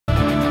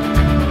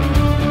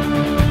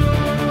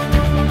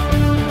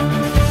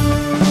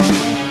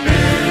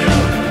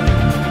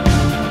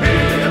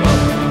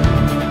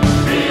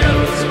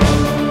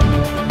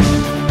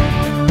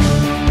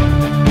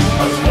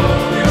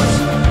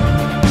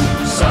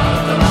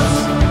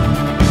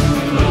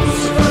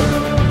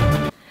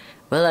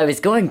Well, I was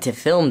going to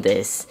film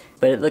this,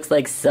 but it looks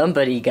like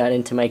somebody got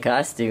into my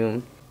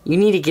costume. You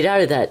need to get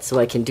out of that so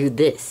I can do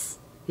this.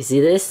 You see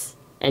this?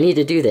 I need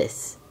to do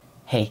this.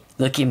 Hey,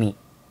 look at me.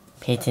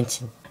 Pay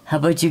attention. How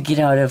about you get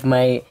out of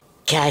my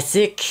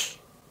cassock?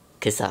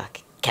 Cassock.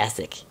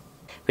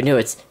 But no,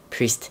 it's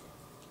priest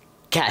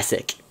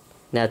cassock.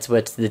 That's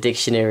what the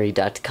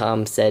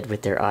dictionary.com said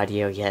with their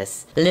audio,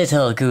 yes.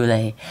 Little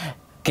Ghuleh,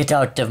 get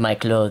out of my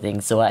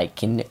clothing so I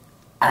can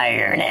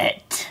iron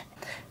it.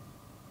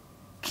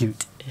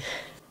 Cute.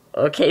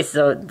 Okay,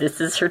 so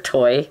this is her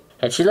toy,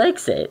 and she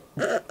likes it.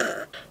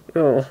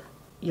 Oh,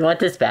 you want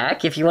this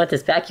back? If you want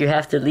this back, you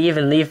have to leave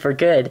and leave for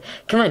good.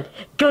 Come on,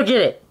 go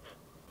get it!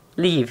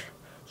 Leave.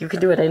 You can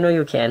do it, I know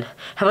you can.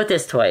 How about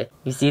this toy?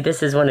 You see,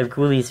 this is one of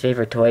Ghuleh's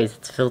favorite toys.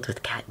 It's filled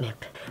with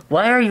catnip.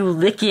 Why are you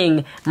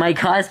licking my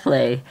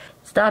cosplay?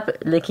 Stop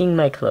licking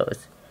my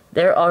clothes.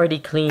 They're already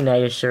clean, I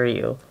assure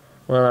you.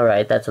 Well,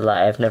 alright, that's a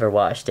lie. I've never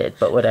washed it,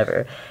 but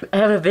whatever. I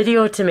have a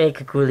video to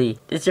make, Ghuleh.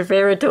 It's your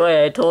favorite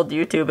toy. I told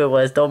YouTube it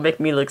was. Don't make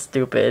me look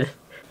stupid.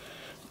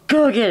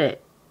 Go get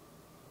it!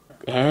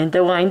 And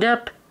the wind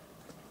up.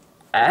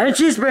 And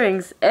she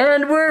springs,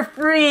 and we're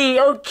free!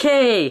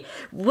 Okay!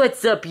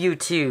 What's up,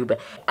 YouTube?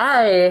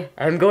 I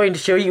am going to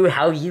show you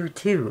how you,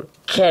 too,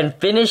 can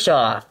finish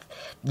off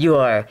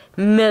your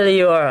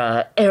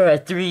Meliora Era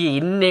 3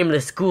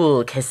 Nameless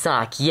Ghoul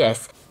Cassock,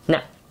 yes.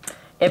 Now,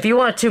 if you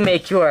want to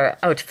make your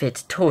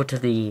outfit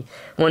totally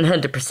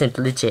 100%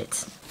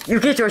 legit, you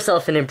get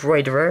yourself an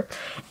embroiderer,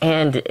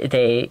 and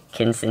they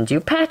can send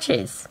you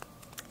patches,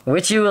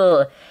 which you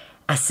will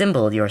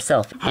assemble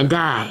yourself. And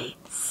I,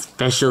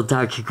 Special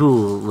Dark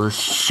Ghoul, will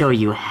show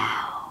you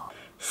how.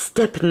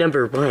 Step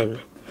number 1.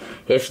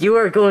 If you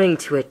are going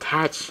to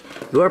attach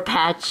your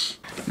patch,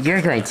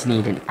 you're going to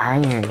need an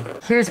iron.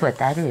 Here's what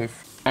that is.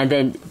 And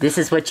then this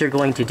is what you're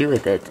going to do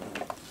with it.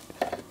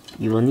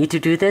 You will need to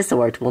do this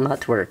or it will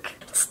not work.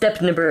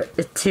 Step number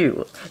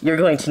 2. You're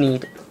going to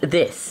need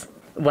this.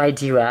 Why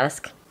do you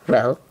ask?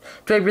 Well,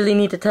 do I really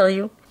need to tell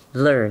you?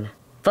 Learn.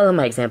 Follow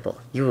my example.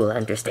 You will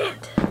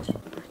understand.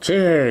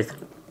 Cheers.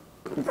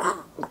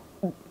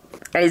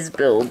 I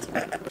spilled.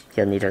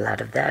 You'll need a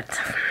lot of that.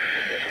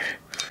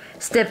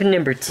 Step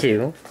number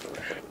 2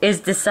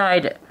 is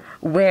decide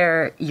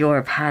where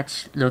your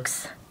patch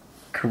looks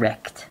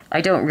correct.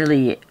 I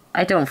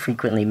don't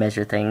frequently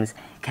measure things.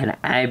 Can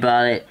I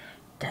eyeball it?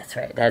 That's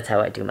right, that's how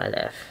I do my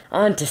life.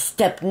 On to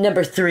step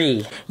number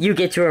 3. You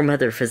get your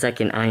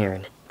motherfucking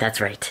iron. That's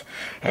right.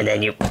 And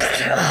then you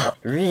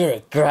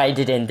really grind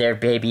it in there,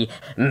 baby.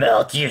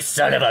 Melt, you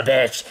son of a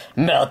bitch.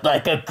 Melt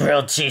like a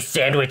grilled cheese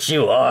sandwich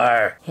you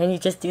are. And you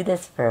just do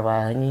this for a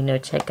while and, you know,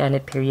 check on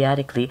it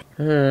periodically.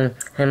 A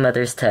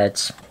mother's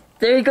touch.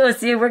 There you go,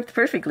 see, it worked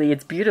perfectly.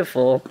 It's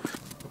beautiful.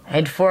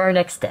 And for our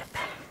next step,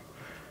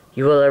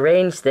 you will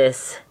arrange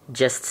this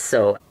just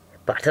so.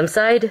 Bottom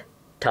side,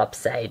 top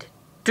side.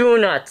 Do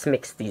not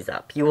mix these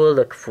up. You will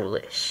look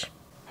foolish.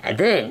 And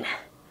then,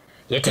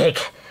 you take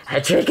a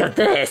drink of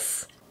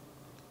this.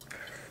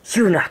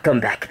 You knock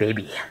 'em back,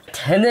 baby.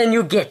 And then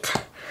you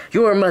get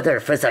your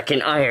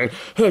motherfucking iron.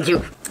 And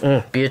you...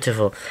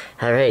 beautiful.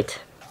 Alright.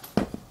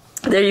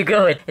 There you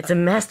go. It's a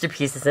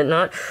masterpiece, is it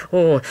not?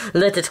 Oh,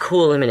 let it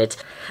cool a minute.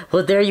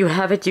 Well, there you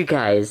have it, you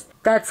guys.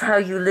 That's how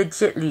you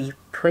legitly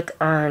put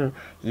on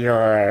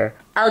your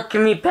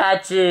alchemy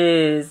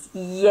patches.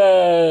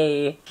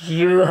 Yay!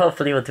 You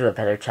hopefully will do a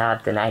better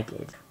job than I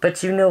did.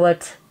 But you know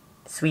what,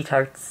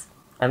 sweethearts?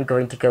 I'm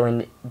going to go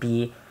and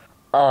be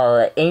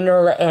all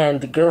anal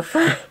and go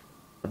for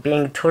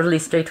being totally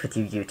straight with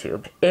you,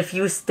 YouTube. If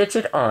you stitch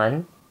it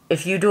on,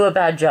 if you do a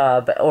bad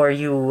job or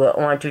you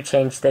want to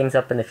change things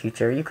up in the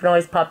future, you can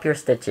always pop your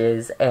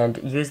stitches and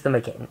use them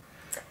again.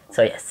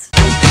 So yes.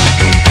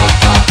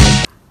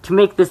 To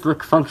make this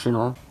look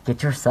functional,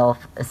 get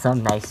yourself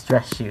some nice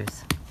dress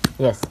shoes.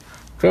 Yes,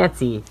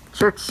 fancy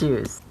church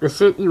shoes. The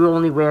shit you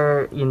only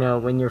wear, you know,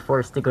 when you're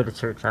forced to go to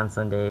church on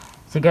Sunday.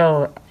 To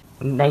go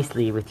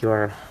nicely with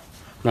your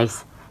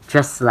nice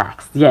dress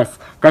slacks. Yes,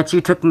 that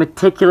you took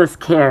meticulous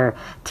care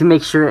to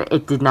make sure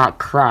it did not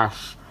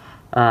clash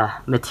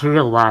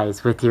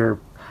material-wise with your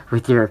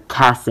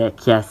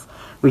cassock. Yes,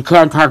 we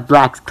can't have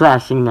blacks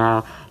clashing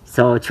now.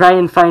 So try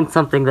and find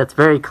something that's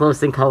very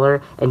close in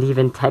color and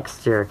even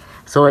texture,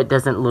 so it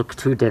doesn't look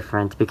too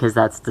different, because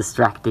that's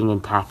distracting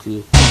and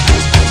tacky.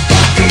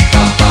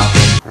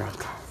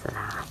 Alright, so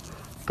now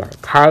gotta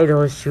tie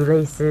those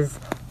shoelaces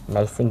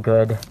nice and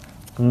good,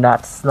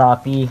 not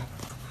sloppy.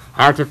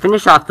 Now to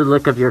finish off the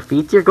look of your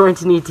feet, you're going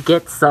to need to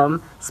get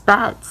some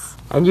spats.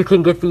 And you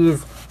can get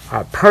these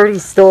at party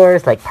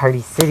stores like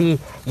Party City,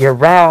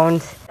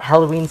 year-round,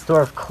 Halloween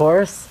store of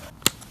course.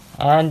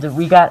 And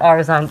we got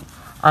ours on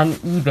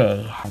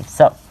eBay.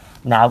 So,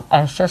 now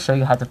I shall show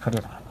you how to put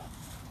it on.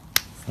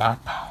 Snap.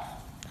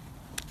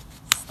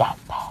 Snap.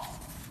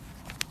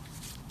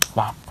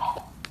 Snap.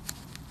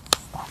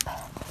 Snap.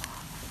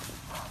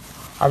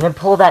 And then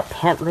pull that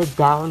pant lid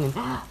down and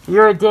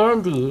you're a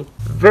dandy.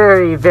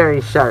 Very, very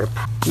sharp.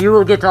 You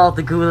will get all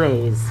the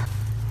Ghulehs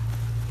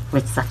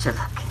with such a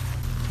look.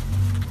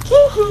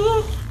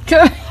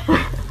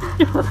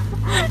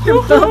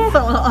 Your belt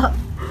fell off.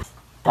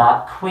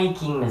 Stop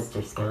quaking,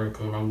 Mr.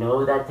 Skeleton. I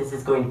know that this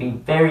is going to be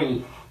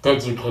very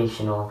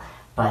educational,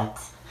 but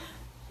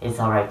it's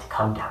alright to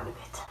calm down a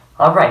bit.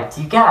 Alright,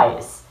 you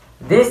guys.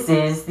 This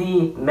is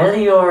the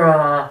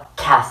Meliora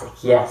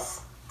cassock,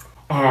 yes.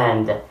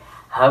 And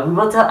I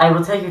will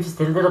tell you just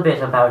a little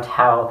bit about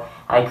how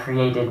I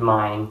created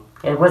mine.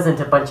 It wasn't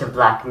a bunch of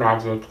black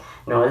magic.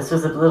 No, this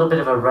was a little bit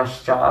of a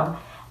rush job.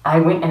 I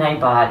went and I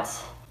bought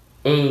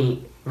a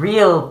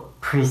real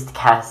priest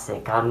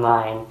cassock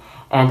online,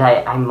 and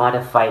I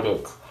modified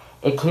it.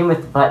 It came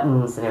with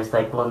buttons, and I was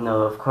like, well,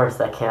 no, of course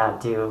that cannot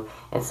do.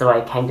 And so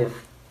I kind of,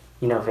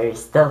 you know, very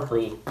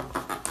stealthily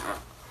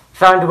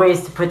found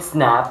ways to put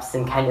snaps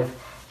and kind of,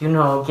 you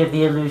know, give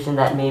the illusion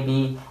that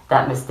maybe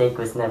that mistake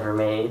was never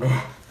made.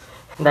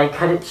 And I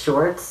cut it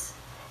short.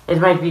 It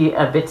might be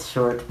a bit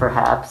short,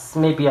 perhaps.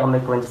 Maybe I'll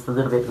make one just a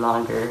little bit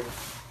longer,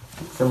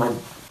 so my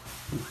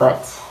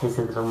butt is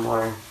a little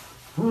more.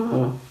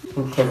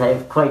 Because I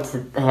have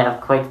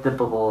quite the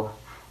bubble.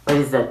 What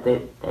is that?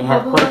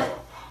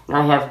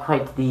 I have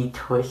quite the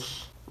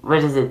tush.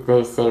 What is it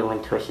they say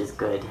when tush is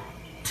good?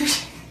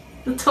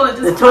 The toilet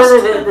is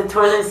the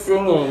toilet is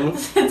singing.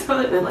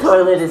 The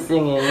toilet is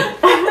singing.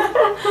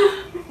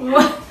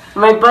 What?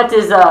 My butt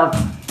is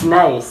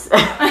nice.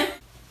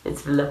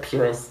 It's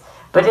voluptuous.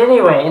 But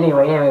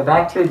anyway,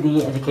 back to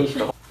the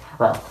educational.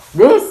 Well,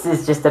 this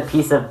is just a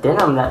piece of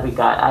denim that we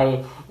got.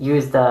 I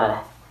used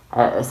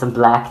some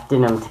black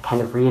denim to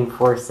kind of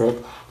reinforce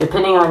it.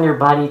 Depending on your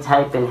body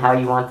type and how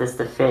you want this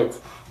to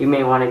fit, you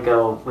may want to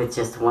go with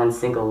just one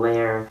single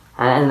layer.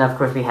 And of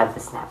course we have the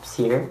snaps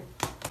here.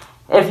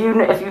 If you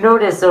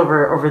notice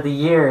over the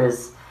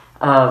years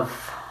of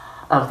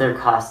their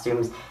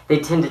costumes, they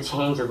tend to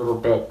change a little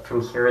bit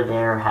from here or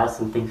there, how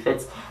something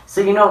fits. So,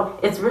 you know,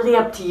 it's really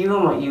up to you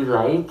and what you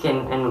like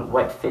and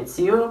what fits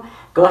you.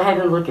 Go ahead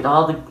and look at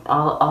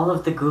all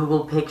of the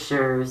Google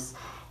pictures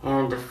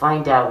and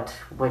find out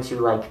what you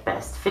like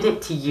best. Fit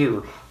it to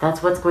you.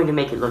 That's what's going to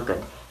make it look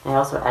good. And I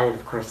also added,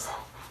 of course,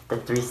 the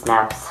 3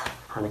 snaps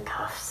on the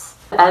cuffs.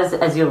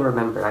 As you'll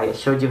remember, I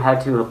showed you how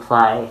to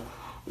apply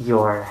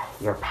your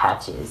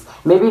patches.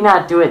 Maybe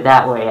not do it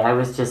that way. I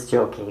was just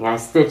joking. I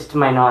stitched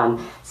mine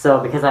on, so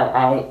because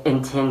I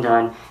intend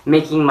on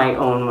making my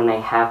own when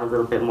I have a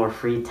little bit more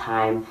free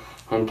time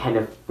and kind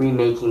of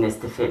remaking this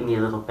to fit me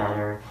a little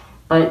better.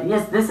 But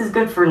yes, this is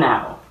good for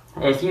now.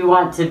 If you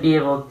want to be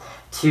able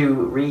to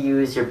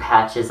reuse your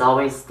patches,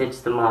 always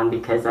stitch them on,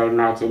 because I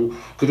imagine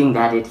getting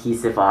that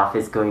adhesive off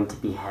is going to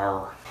be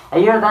hell.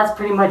 And you know, that's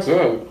pretty much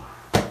it.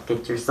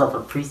 Get yourself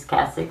a priest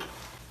cassock,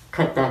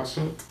 cut that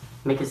shit,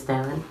 make a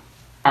styling,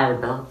 add a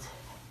belt.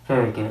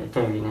 Very good,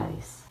 very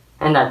nice.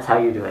 And that's how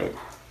you do it.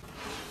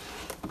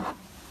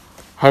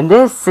 And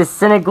this is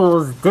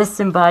xghoulz's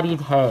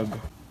disembodied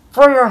head.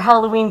 For your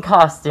Halloween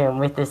costume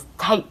with this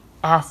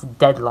tight-ass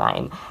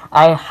deadline,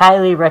 I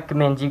highly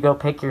recommend you go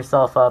pick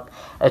yourself up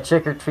a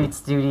Trick or Treat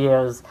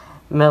Studios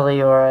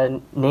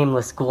Meliora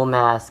Nameless Ghoul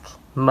mask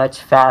much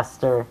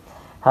faster.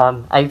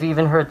 I've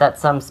even heard that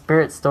some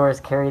spirit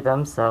stores carry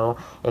them, so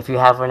if you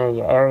have one in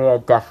your area,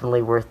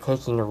 definitely worth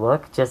taking a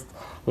look. Just,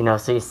 you know,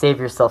 so you save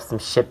yourself some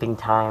shipping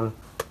time.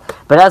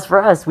 But as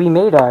for us, we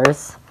made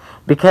ours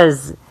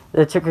because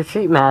the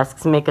trick-or-treat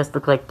masks make us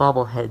look like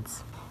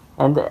bobbleheads.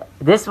 And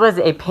this was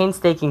a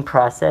painstaking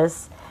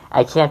process.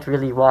 I can't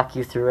really walk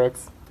you through it.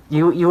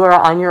 You are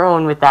on your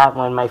own with that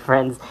one, my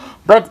friends.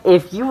 But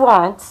if you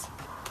want,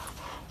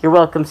 you're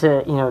welcome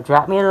to, you know,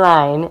 drop me a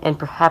line, and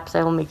perhaps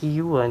I will make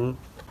you one.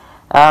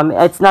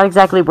 It's not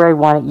exactly where I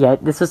want it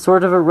yet. This was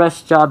sort of a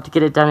rush job to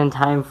get it done in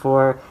time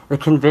for the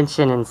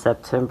convention in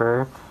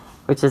September,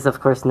 which is, of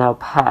course, now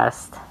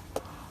past.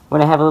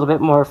 When I have a little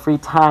bit more free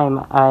time,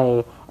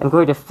 I am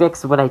going to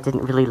fix what I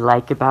didn't really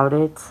like about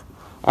it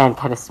and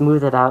kind of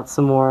smooth it out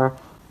some more.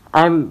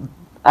 I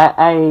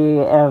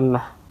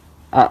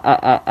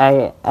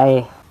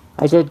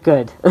did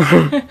good.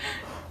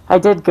 I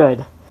did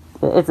good.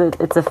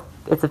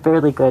 It's a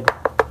fairly good.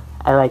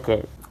 I like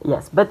it.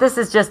 Yes, but this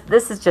is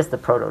just a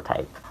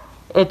prototype.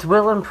 It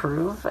will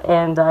improve,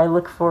 and I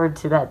look forward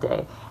to that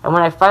day. And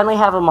when I finally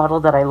have a model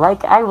that I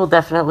like, I will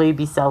definitely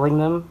be selling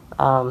them.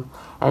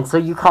 And so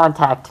you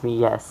contact me,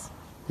 yes.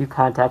 You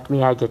contact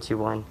me, I get you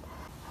one.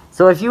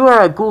 So if you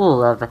are a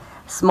ghoul of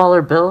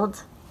smaller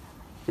build,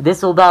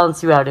 this will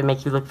balance you out and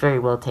make you look very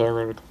well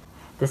tailored.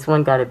 This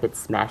one got a bit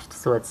smashed,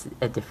 so it's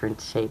a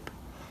different shape.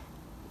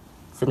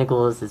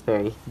 xghoulz is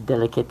very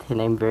delicate,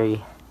 and I'm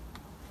very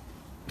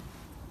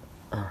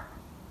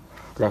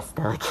less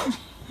delicate.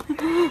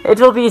 It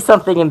will be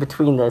something in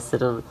between this.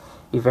 It'll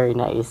be very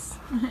nice.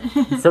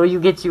 So you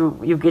get you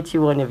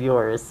one of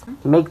yours.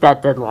 Make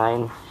that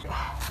deadline.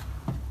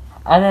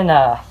 And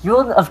then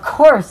you'll of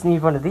course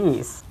need one of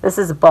these. This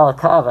is a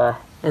balaclava.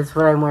 It's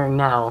what I'm wearing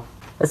now.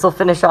 This will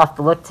finish off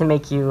the look to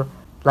make you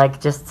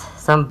like just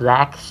some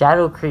black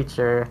shadow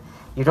creature.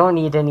 You don't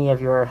need any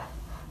of your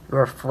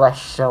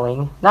flesh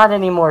showing. Not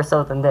any more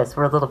so than this.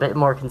 We're a little bit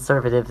more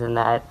conservative than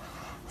that.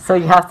 So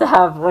you have to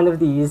have one of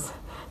these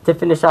to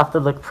finish off the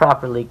look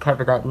properly.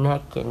 Cover that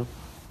neck and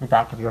the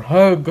back of your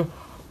head,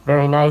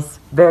 Very nice,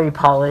 very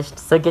polished.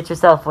 So get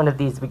yourself one of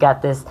these. We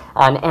got this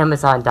on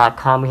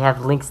Amazon.com. We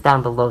have links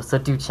down below, so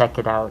do check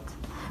it out.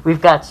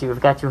 We've got you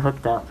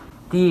hooked up.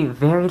 The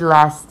very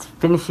last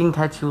finishing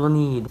touch you will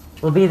need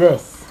will be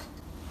this.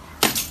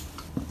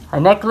 A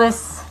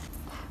necklace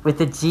with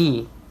a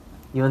G.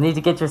 You will need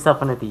to get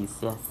yourself one of these,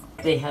 yes.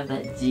 They have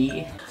that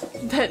G.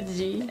 That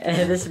G.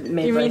 This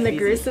made You mean life the easy.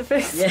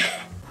 crucifix?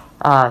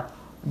 Yeah.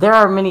 There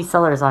are many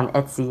sellers on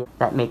Etsy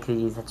that make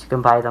these that you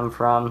can buy them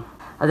from.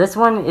 This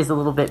one is a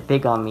little bit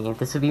big on me.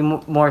 This would be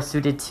more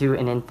suited to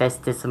an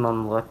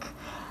infestissimum look.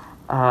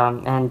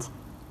 And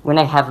when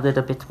I have a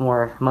little bit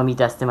more mummy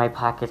dust in my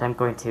pocket, I'm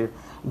going to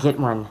get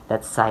one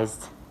that's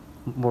sized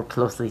more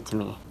closely to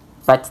me.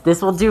 But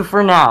this will do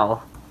for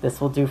now. This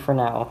will do for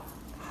now.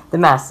 The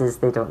masses,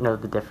 they don't know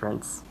the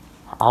difference.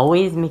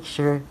 Always make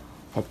sure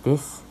that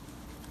this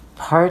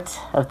part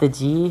of the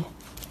G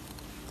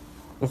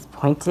is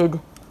pointed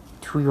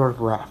to your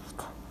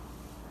left.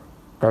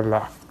 The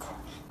left.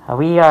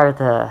 We are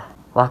the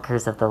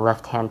walkers of the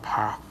left-hand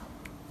path.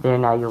 There,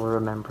 now you'll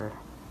remember.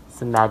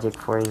 Some magic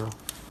for you.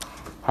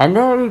 And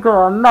there you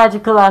go, a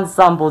magical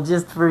ensemble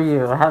just for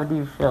you. How do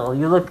you feel?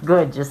 You look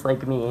good, just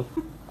like me.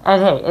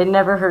 And hey, it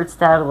never hurts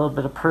to add a little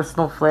bit of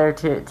personal flair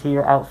to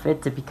your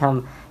outfit, to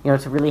become,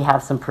 to really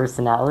have some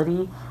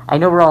personality. I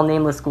know we're all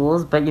nameless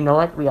ghouls, but you know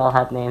what? We all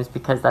have names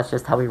because that's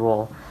just how we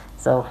roll.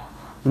 So,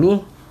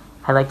 me,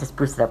 I like to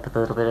spruce it up with a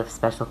little bit of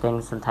special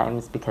things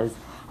sometimes because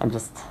I'm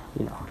just,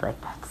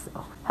 like that.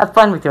 So, have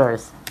fun with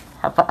yours.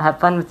 Have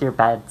fun with your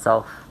bad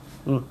self.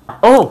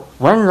 Oh,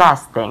 one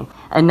last thing.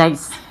 A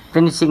nice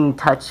finishing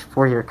touch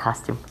for your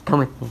costume. Come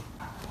with me.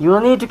 You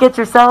will need to get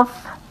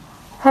yourself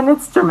an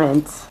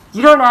instrument.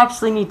 You don't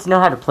actually need to know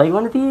how to play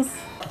one of these.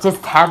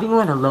 Just having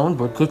one alone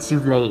will get you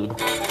laid.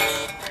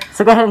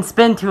 So go ahead and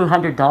spend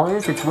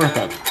 $200. It's worth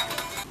it.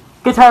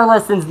 Guitar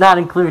lessons not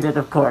included,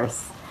 of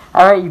course.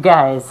 Alright, you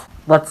guys.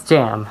 Let's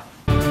jam.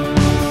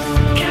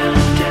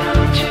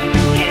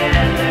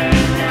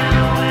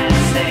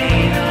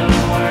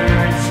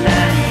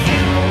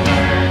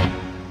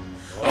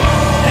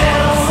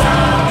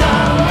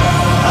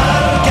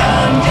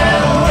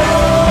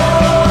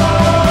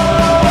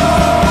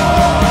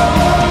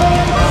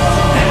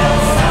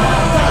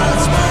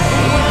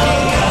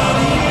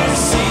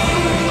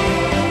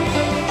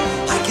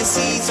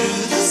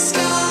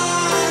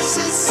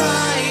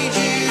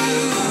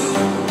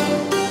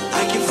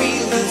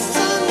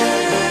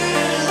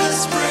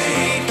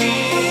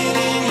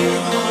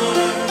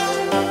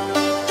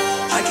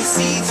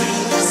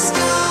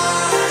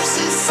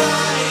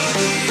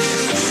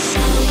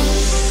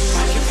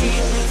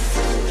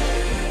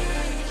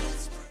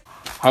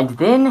 And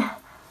then,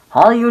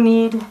 all you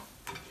need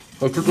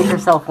is to get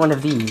yourself one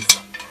of these.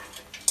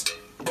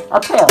 A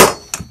pail.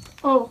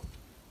 Oh.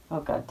 Oh,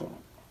 god damn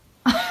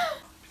it.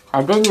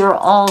 And then you're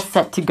all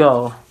set to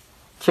go.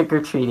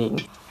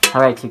 Trick-or-treating.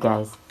 Alright, you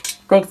guys.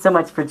 Thanks so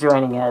much for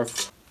joining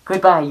us.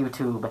 Goodbye,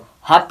 YouTube.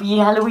 Happy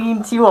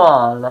Halloween to you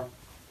all.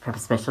 From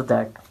Special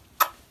Dark.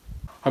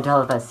 And to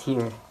all of us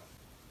here.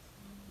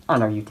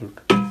 On our YouTube.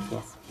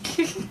 Yes.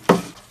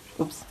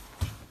 Oops.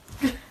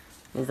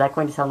 Is that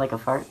going to sound like a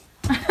fart?